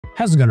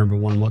How's it going,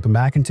 everyone? Welcome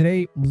back, and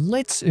today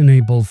let's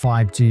enable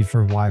 5G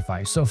for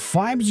Wi-Fi. So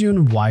 5G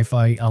on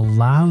Wi-Fi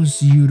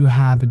allows you to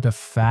have the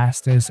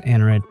fastest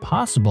internet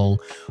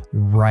possible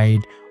right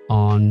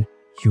on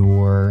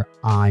your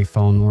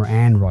iPhone or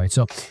Android.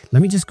 So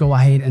let me just go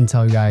ahead and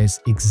tell you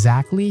guys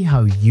exactly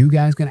how you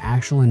guys can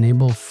actually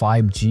enable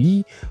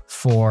 5G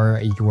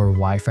for your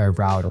Wi-Fi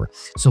router.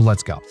 So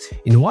let's go.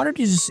 In order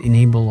to just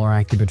enable or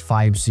activate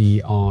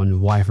 5G on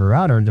Wi-Fi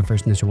router, the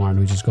first thing that you want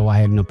to do is just go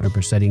ahead and open up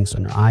your settings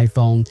on your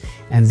iPhone,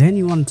 and then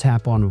you want to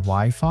tap on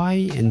Wi-Fi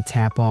and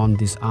tap on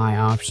this I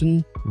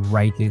option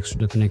right next to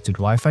the connected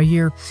Wi-Fi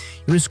here.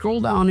 You want to scroll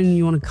down and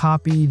you want to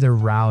copy the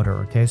router.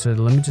 Okay, so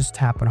let me just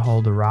tap and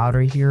hold the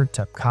router here,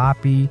 tap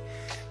copy,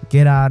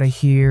 get out of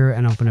here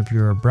and open up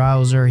your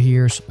browser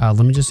here. Let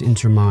me just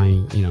enter my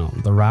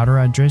the router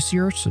address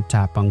here. So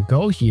tap on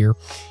go here,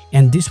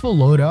 and this will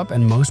load up,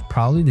 and most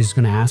probably this is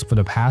going to ask for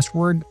the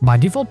password. By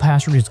default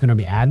password is going to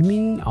be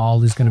admin.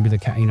 All is going to be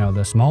the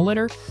the small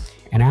letter,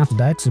 and after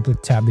that simply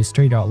tap this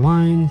straight out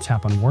line,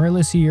 tap on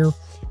wireless here.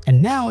 And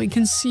now you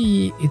can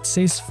see it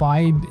says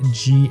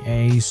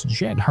 5G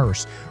jet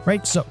hertz,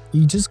 right? So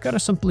you just gotta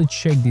simply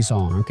check this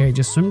on, okay?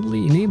 Just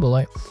simply enable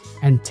it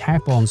and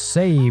tap on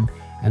save,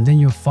 and then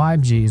your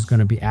 5G is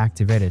gonna be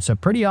activated. So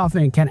pretty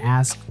often it can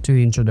ask to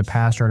enter the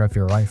password of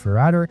your Wi-Fi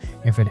router.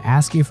 If it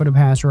asks you for the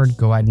password,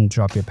 go ahead and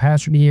drop your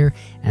password here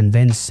and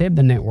then save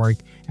the network,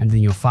 and then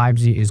your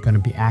 5G is gonna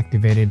be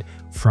activated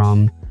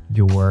from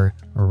your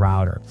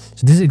router.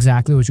 So this is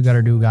exactly what you got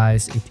to do,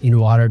 guys, in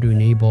order to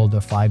enable the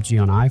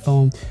 5G on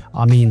iPhone.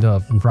 I mean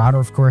the router,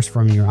 of course,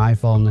 from your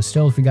iPhone.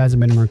 Still, if you guys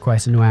have any more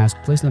questions to ask,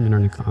 please let me know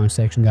in the comment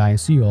section,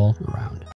 guys. See you all around.